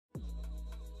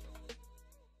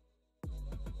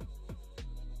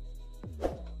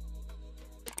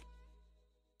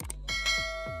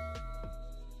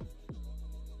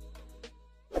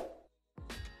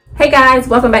Guys,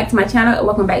 welcome back to my channel and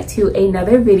welcome back to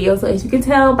another video. So as you can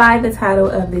tell by the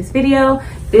title of this video,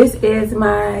 this is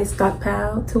my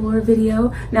Stockpile tour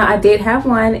video. Now I did have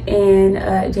one in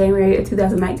January of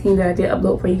 2019 that I did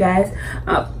upload for you guys.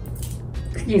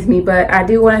 Excuse me, but I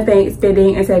do want to thank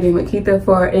Spending and Saving with Keitha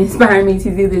for inspiring me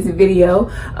to do this video.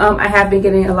 I have been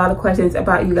getting a lot of questions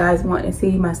about you guys wanting to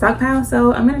see my stockpile,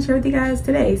 so I'm going to share with you guys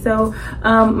today. So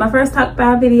my first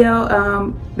stockpile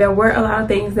video, there were a lot of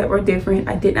things that were different.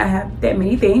 I did not have that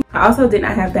many things. I also did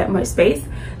not have that much space,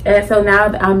 and so now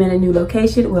that I'm in a new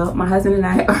location, well, my husband and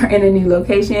I are in a new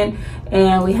location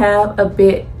and we have a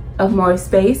bit of more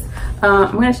space.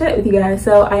 I'm gonna share it with you guys.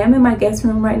 So I am in my guest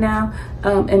room right now,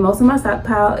 and most of my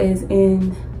stockpile is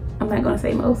in, I'm not gonna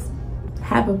say most,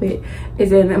 half of it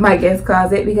is in my guest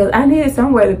closet because I needed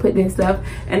somewhere to put this stuff.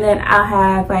 And then I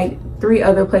have like 3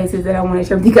 other places that I want to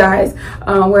share with you guys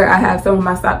where I have some of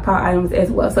my stockpile items as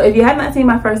well. So if you have not seen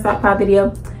my first stockpile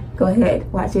video, go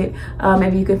ahead, watch it.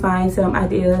 Maybe you can find some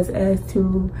ideas as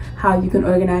to how you can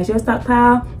organize your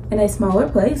stockpile in a smaller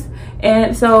place.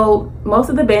 And so most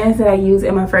of the bands that I used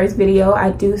in my first video, I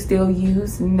do still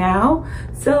use now.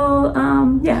 So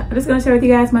yeah, I'm just gonna share with you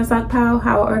guys my stockpile,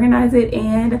 how I organize it,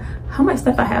 and how much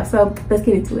stuff I have. So let's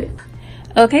get into it.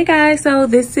 Okay guys, so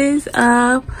this is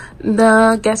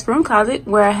the guest room closet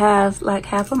where I have like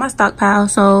half of my stockpile.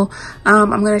 So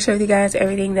I'm going to show you guys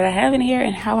everything that I have in here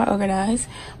and how I organize,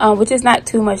 which is not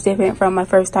too much different from my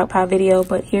first stockpile video.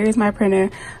 But here is my printer.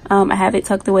 I have it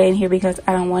tucked away in here because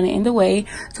I don't want it in the way.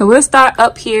 So we'll start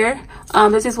up here.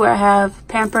 This is where I have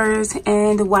Pampers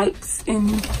and wipes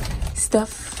and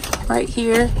stuff right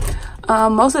here.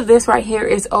 Most of this right here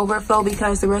is overflow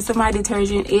because the rest of my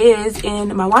detergent is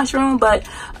in my washroom, but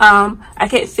I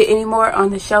can't fit any more on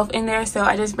the shelf in there, so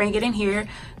I just bring it in here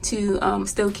to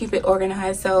still keep it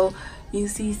organized. So you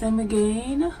see some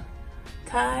again,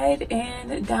 Tide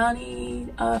and Downy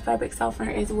fabric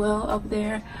softener as well up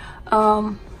there.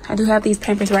 I do have these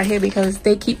Pampers right here because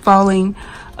they keep falling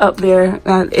up there.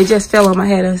 It just fell on my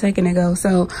head a second ago,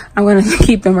 so I'm going to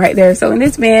keep them right there. So in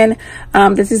this van,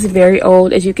 this is very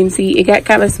old. As you can see, it got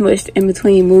kind of smushed in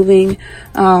between moving.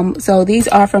 So these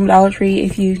are from Dollar Tree,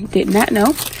 if you did not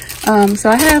know.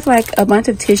 So I have like a bunch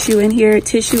of tissue in here,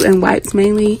 tissue and wipes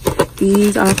mainly.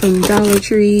 These are from Dollar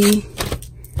Tree.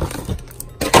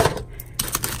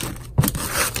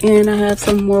 And I have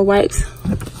some more wipes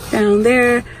down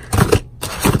there.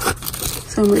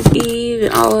 Some with Eve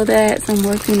and all of that. Some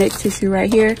more Kleenex tissue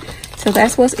right here. So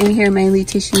that's what's in here, mainly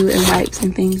tissue and wipes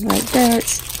and things like that.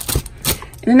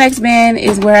 And the next bin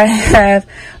is where I have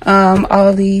all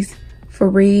of these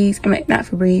Febreze, I mean not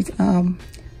Febreze,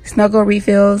 Snuggle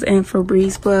refills and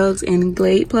Febreze plugs and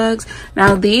Glade plugs.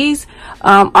 Now these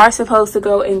are supposed to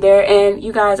go in there, and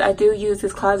you guys, I do use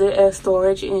this closet as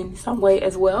storage in some way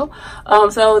as well.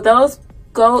 So those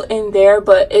go in there,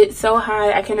 but it's so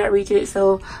high I cannot reach it,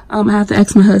 so I have to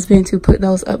ask my husband to put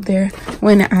those up there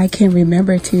when I can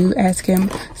remember to ask him.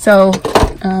 So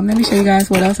let me show you guys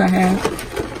what else I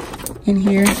have in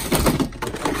here.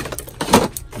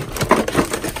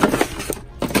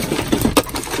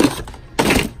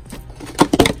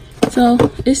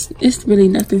 So it's really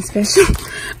nothing special.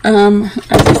 I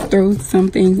just throw some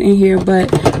things in here, but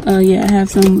yeah, I have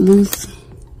some loose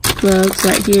plugs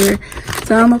right here,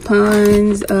 some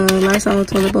Pond's Lysol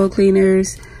toilet bowl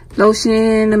cleaners,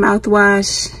 lotion,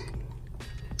 mouthwash,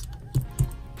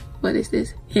 what is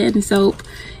this, hand soap,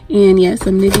 and yeah,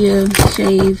 some Nivea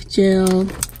shave gel.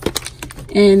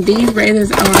 And these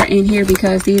razors are in here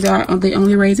because these are the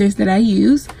only razors that I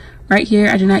use. Right here,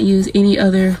 I do not use any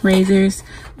other razors.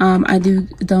 I do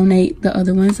donate the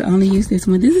other ones. I only use this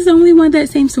one. This is the only one that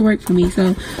seems to work for me.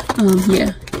 So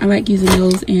yeah, I like using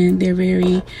those, and they're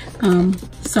very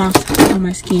soft on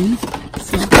my skin.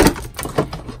 So I'm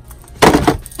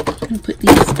gonna put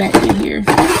these back in here.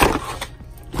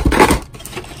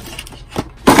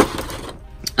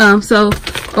 So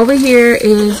over here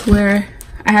is where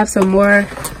I have some more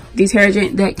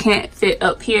detergent that can't fit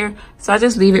up here, so I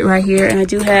just leave it right here. And I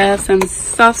do have some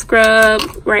soft scrub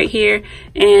right here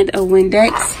and a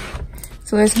Windex.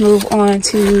 So let's move on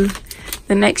to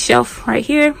the next shelf right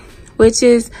here, which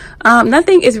is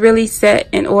nothing is really set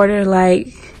in order. Like,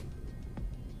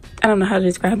 I don't know how to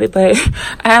describe it, but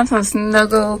I have some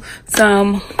Snuggle,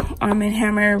 some Arm &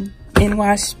 Hammer in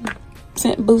wash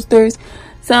scent boosters,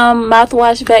 some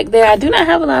mouthwash back there. I do not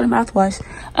have a lot of mouthwash.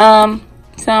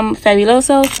 Some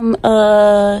Fabuloso, some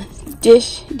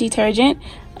dish detergent,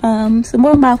 some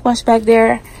more mouthwash back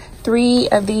there, 3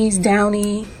 of these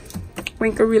Downy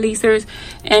wrinkle releasers,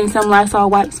 and some Lysol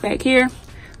wipes back here.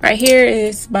 Right here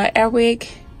is my Airwick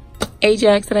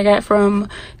Ajax that I got from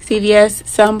CVS,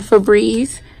 some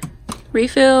Febreze,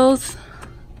 refills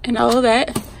and all of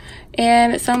that,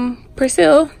 and some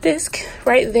Persil disc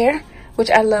right there, which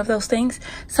I love those things.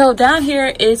 So down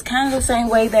here is kind of the same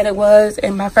way that it was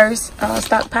in my first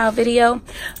Stockpile video.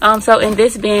 So in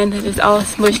this bin, it is all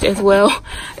smushed as well.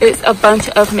 It's a bunch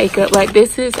of makeup. Like,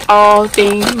 this is all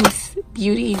things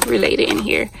beauty related in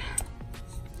here.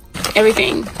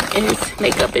 Everything is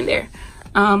makeup in there.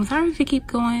 Sorry if it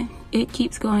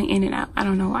keeps going in and out. I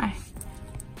don't know why.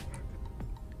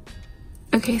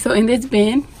 Okay, so in this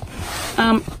bin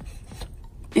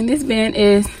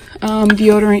is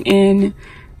deodorant and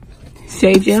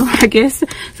shave gel, I guess.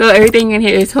 So everything in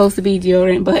here is supposed to be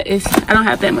deodorant, but I don't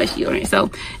have that much deodorant.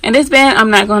 So in this bin, I'm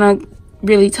not gonna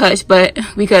really touch, but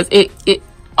because it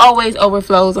always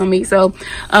overflows on me. So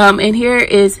in here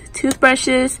is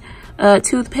toothbrushes,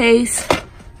 toothpaste.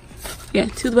 Yeah,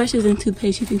 toothbrushes and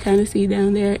toothpaste. You can kind of see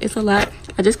down there. It's a lot.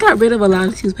 I just got rid of a lot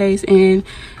of toothpaste, and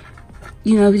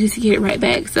you know, just to get it right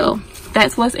back. So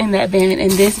that's what's in that bin.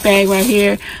 And this bag right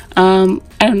here, I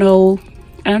don't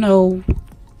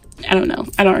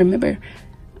remember.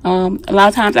 A lot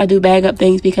of times I do bag up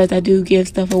things because I do give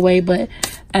stuff away, but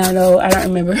I don't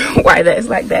remember why that's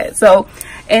like that. So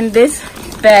in this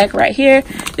bag right here,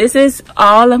 this is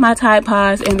all of my Tide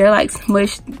Pods, and they're like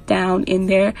smushed down in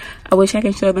there. I wish I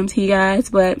could show them to you guys,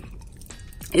 but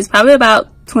it's probably about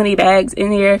 20 bags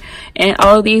in here, and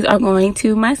all of these are going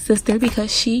to my sister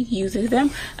because she uses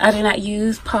them. I do not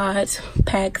use pods,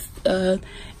 packs,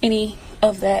 any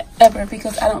of that ever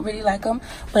because I don't really like them,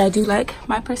 but I do like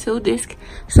my Persil disc.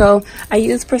 So I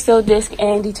use Persil disc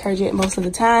and detergent most of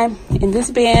the time. In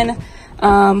this bin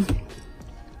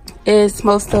is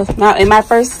most of, now in my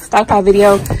first Stockpile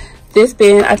video, this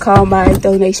bin I call my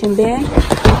donation bin.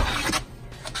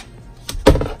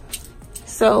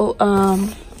 So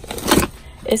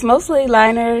it's mostly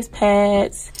liners,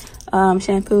 pads,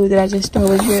 shampoo that I just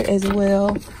throw in here as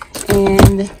well,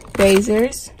 and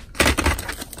razors.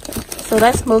 So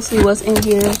that's mostly what's in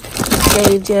here.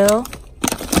 Shave gel,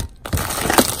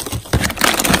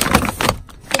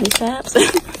 saps,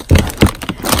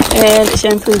 and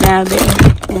shampoo down there,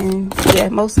 and yeah,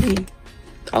 mostly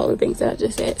all the things that I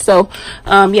just said. So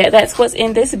yeah, that's what's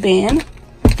in this bin.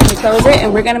 We close it,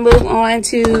 and we're gonna move on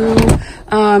to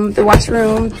the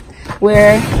washroom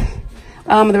where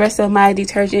the rest of my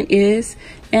detergent is.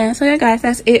 And so yeah, guys,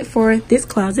 that's it for this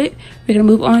closet. We're gonna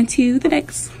move on to the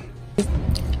next.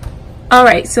 All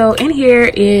right, so in here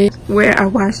is where I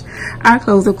wash our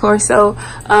clothes, of course. So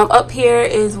up here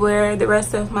is where the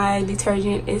rest of my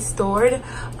detergent is stored.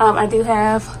 I do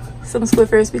have some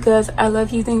Swiffers because I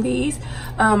love using these,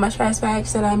 my trash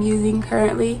bags that I'm using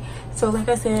currently. So like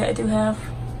I said, I do have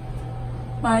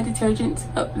my detergents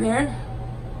up there.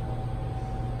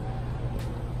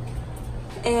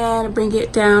 And bring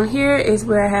it down here is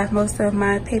where I have most of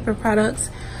my paper products,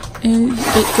 and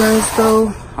it does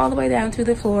go all the way down to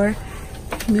the floor.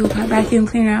 Move my vacuum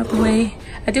cleaner out the way.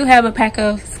 I do have a pack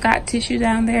of Scott tissue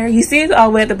down there. You see it's all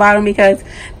the way at the bottom because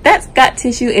that Scott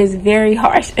tissue is very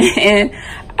harsh and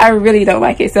I really don't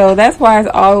like it. So that's why it's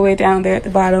all the way down there at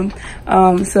the bottom.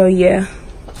 So yeah,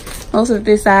 most of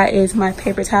this side is my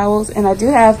paper towels, and I do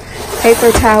have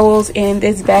paper towels in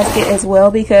this basket as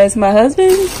well because my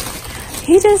husband,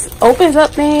 he just opens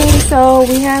up things. So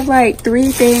we have like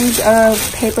 3 things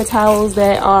of paper towels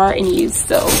that are in use.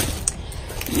 So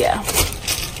yeah,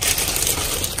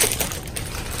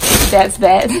 that's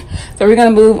that. So we're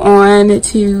gonna move on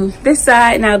to this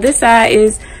side. Now this side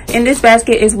is, in this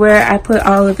basket is where I put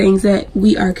all the things that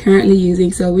we are currently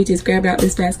using. So we just grabbed out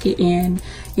this basket and,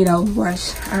 you know,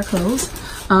 wash our clothes.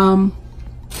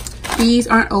 These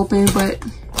aren't open, but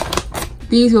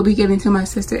these will be given to my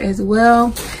sister as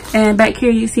well. And back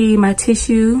here you see my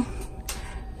tissue,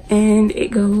 and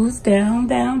it goes down,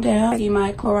 down, down. See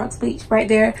my Clorox bleach right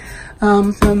there.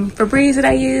 Some Febreze that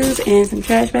I use, and some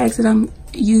trash bags that I'm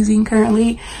using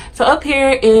currently. So up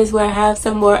here is where I have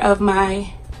some more of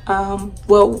my,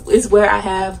 well, is where I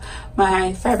have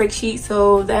my fabric sheet.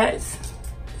 So that's,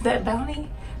 is that Bounty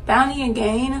and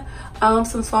Gain,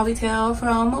 some Suavitel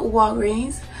from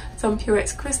Walgreens, some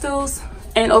Purex crystals,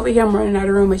 and over here I'm running out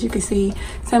of room, as you can see,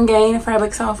 some Gain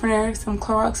fabric softener, some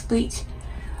Clorox bleach,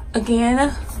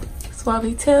 again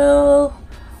Suavitel.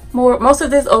 Most of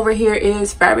this over here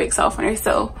is fabric softener.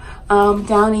 So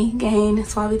Downy, Gain,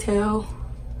 Suavitel,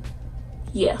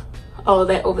 yeah, all of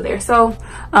that over there. So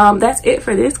that's it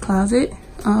for this closet.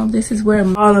 This is where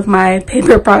all of my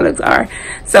paper products are.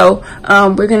 So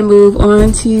we're gonna move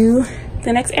on to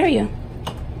the next area.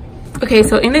 Okay,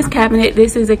 so in this cabinet,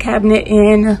 this is a cabinet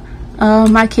in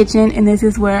my kitchen, and this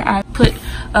is where I put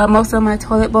most of my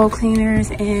toilet bowl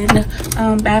cleaners and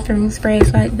bathroom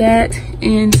sprays like that,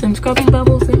 and some scrubbing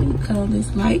bubbles. Let me cut on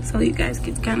this light so you guys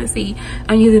can kind of see.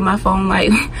 I'm using my phone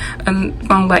light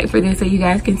for this so you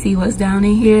guys can see what's down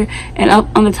in here. And up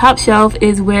on the top shelf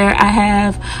is where I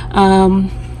have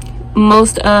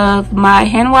most of my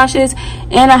hand washes,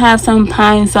 and I have some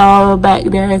pine sol back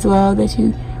there as well that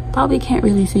you probably can't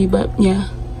really see, but yeah,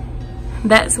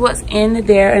 that's what's in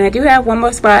there. And I do have one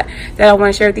more spot that I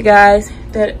want to share with you guys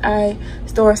that I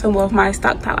store some of my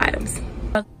stockpile items.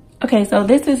 Okay, so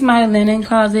this is my linen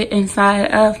closet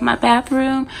inside of my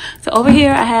bathroom. So over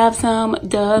here I have some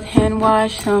Dove hand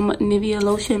wash, some Nivea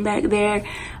lotion back there,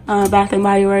 Bath and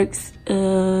Body Works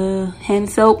hand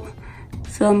soap,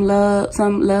 some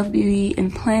Love Beauty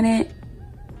and Planet,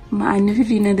 my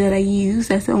Neutrogena that I use.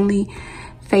 That's the only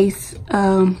face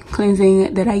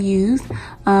cleansing that I use.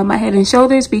 My Head and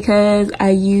Shoulders, because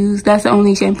that's the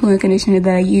only shampoo and conditioner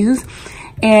that I use.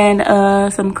 And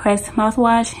some Crest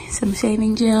mouthwash, some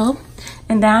shaving gel.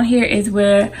 And down here is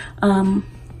where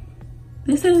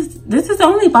this is the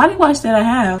only body wash that I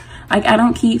have. Like, I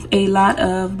don't keep a lot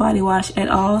of body wash at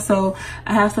all. So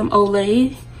I have some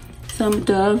Olay, some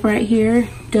Dove right here,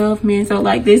 Dove men. So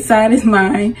like, this side is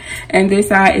mine and this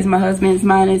side is my husband's.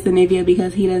 Mine is the Nivea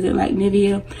because he doesn't like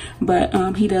Nivea,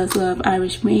 but he does love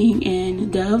Irish Spring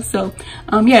and Dove. So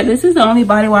yeah, this is the only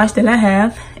body wash that I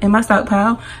have in my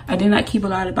stockpile. I do not keep a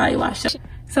lot of body wash.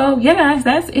 So yeah guys,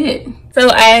 that's it. So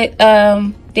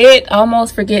I did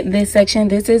almost forget this section.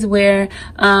 This is where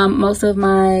most of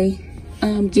my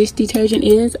dish detergent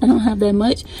is. I don't have that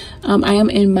much. I am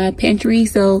in my pantry,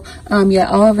 so yeah,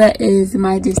 all of that is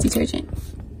my dish detergent.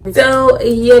 So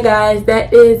yeah guys,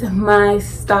 that is my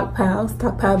stockpile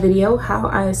video, how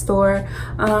I store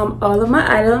all of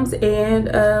my items,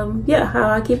 and yeah, how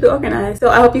I keep it organized. So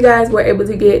I hope you guys were able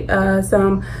to get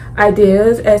some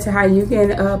ideas as to how you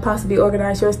can possibly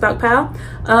organize your stockpile.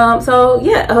 So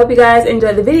yeah, I hope you guys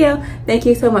enjoyed the video. Thank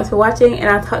you so much for watching, and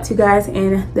I'll talk to you guys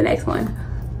in the next one.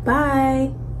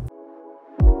 Bye.